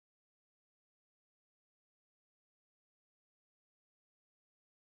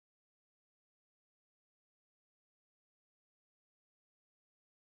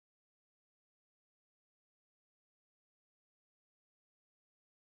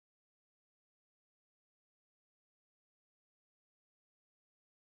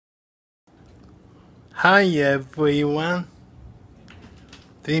Hi everyone.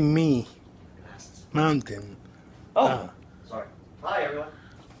 It's me, Mountain. Sorry. Hi everyone.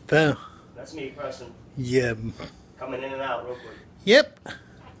 So, That's me, Preston. yeah. Coming in and out real quick. Yep.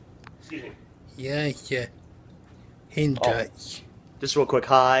 Excuse me. Yeah. In touch. Just real quick,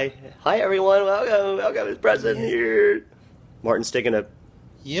 hi. Hi everyone, welcome. It's Preston here. Martin's taking a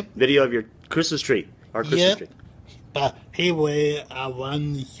video of your Christmas tree. Our Christmas tree. But anyway, I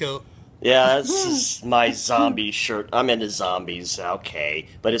want to show. Yeah, this is my zombie shirt. I'm into zombies, okay.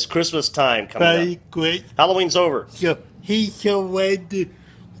 But it's Christmas time coming Very up. great. Halloween's over. So he's already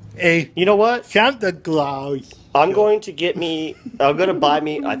a You know what? Santa Claus. I'm going to get me, I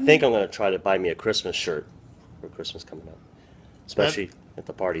think I'm going to try to buy me a Christmas shirt for Christmas coming up. Especially at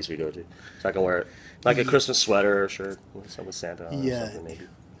the parties we go to. So I can wear it. Like a Christmas sweater or shirt with Santa on or something maybe.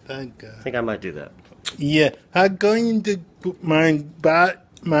 Thank God. I think I might do that. Yeah, I'm going to put my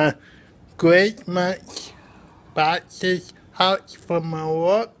Christmas boxes out for my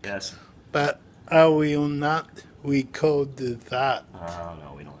work. Yes. But I will not record that. Oh,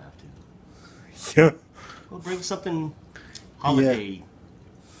 no, we don't have to. So, We'll bring something holiday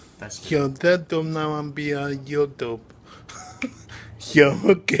festive. so that don't now be on YouTube. So,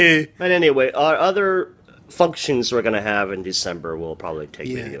 okay. But anyway, our other functions we're going to have in December we'll probably take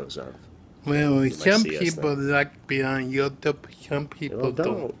videos of. Well, You some might see us people like be on YouTube, some people Well,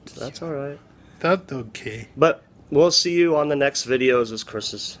 don't. That's all right. That's okay. But we'll see you on the next videos this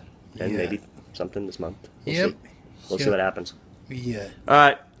Christmas. And maybe something this month. We'll see what happens. Yeah. All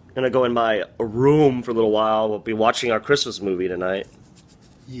right. I'm going to go in my room for a little while. We'll be watching our Christmas movie tonight.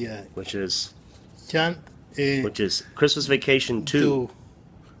 Yeah. Which is Christmas Vacation 2.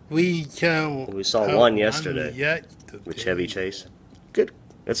 We saw one yesterday. With Chevy Chase. Good.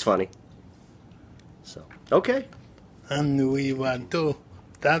 It's funny. So, okay. And we want to.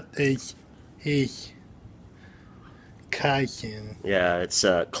 That is his cousin. Yeah, it's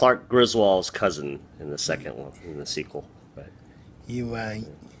Clark Griswold's cousin in the second one, in the sequel. Right. You're right.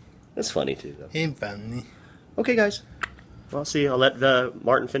 That's funny too, though. It's funny. Okay, guys. Well, I'll see. I'll let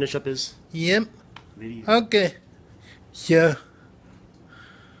Martin finish up his video. Okay. So,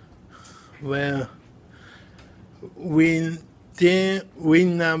 well, we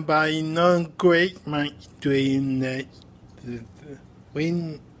not buy no Christmas tree next.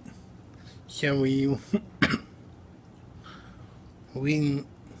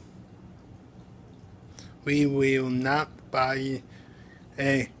 We will not buy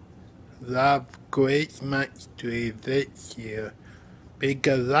a love Christmas tree this year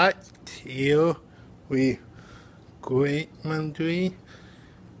because last year we Christmas tree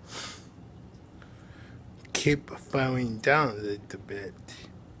keep falling down a little bit.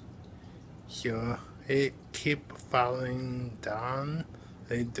 So it keep falling down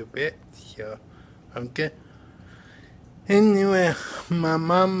a little bit. So okay. Anyway, my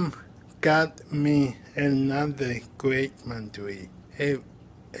mom got me another Christmas tree. A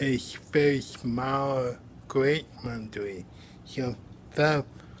very small Christmas tree. So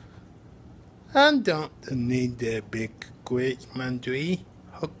I don't need a big Christmas tree.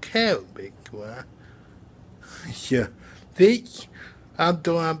 Okay, big one. So this I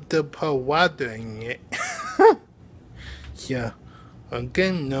don't have to put water in it. So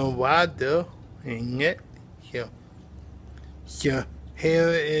again, no water in it. So here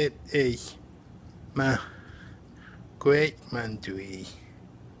it is, my Christmas tree.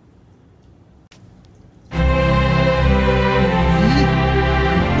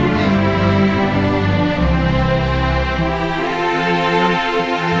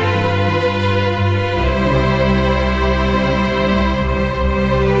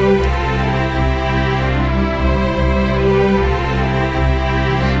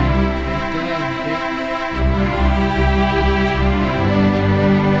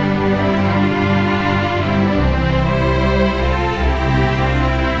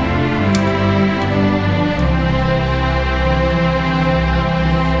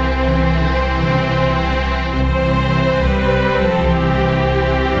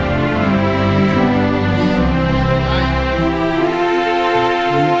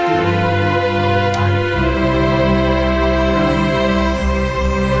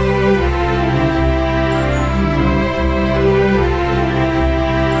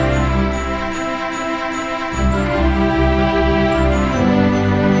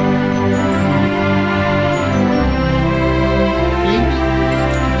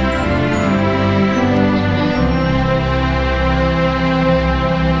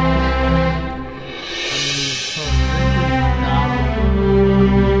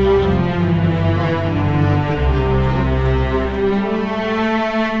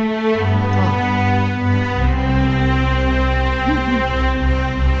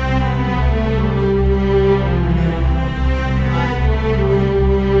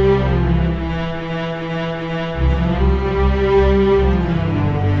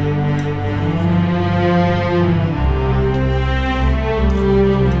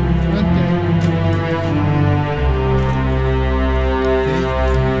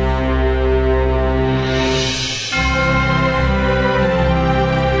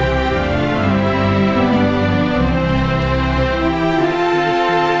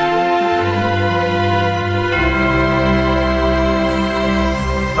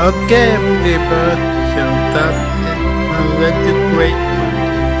 Okay, people, so that is a little great one.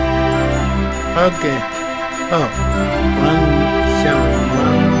 Okay. Oh, one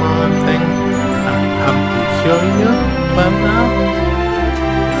more thing I have to show you right now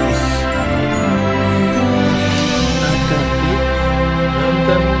is I got this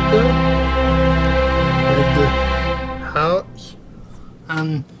random girl with the house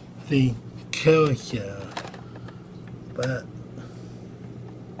and the carousel. But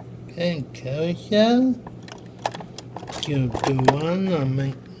okay, carousel, you go on and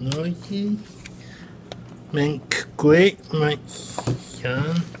make noises. Make great much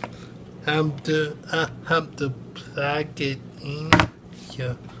sound. I have to plug it in,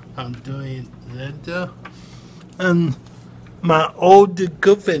 so I'll do it later. And my older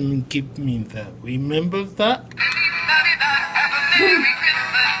girlfriend gave me that. Remember that?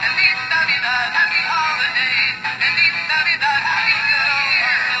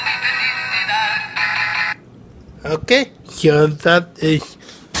 Okay, so that is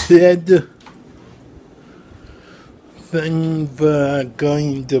the thing we're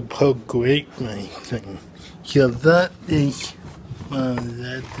going to progress my thing. So that is my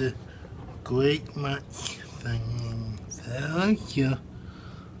letter great much thing there. So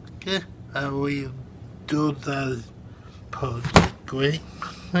okay, I will do that great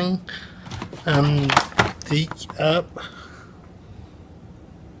thing and dig up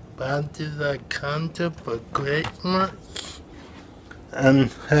back to the counter for great much.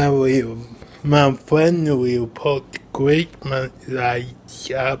 And I will, my friend will put great much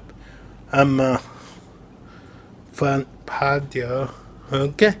lights up on my front patio.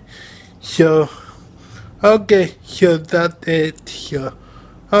 Okay, so that's it. So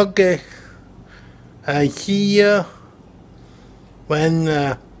okay, I see you when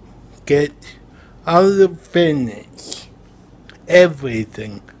I get all the finish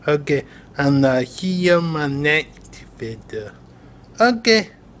everything. Okay, and I see you in my next video. Okay,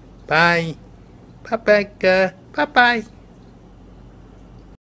 bye. Bye bye, guys. Bye bye.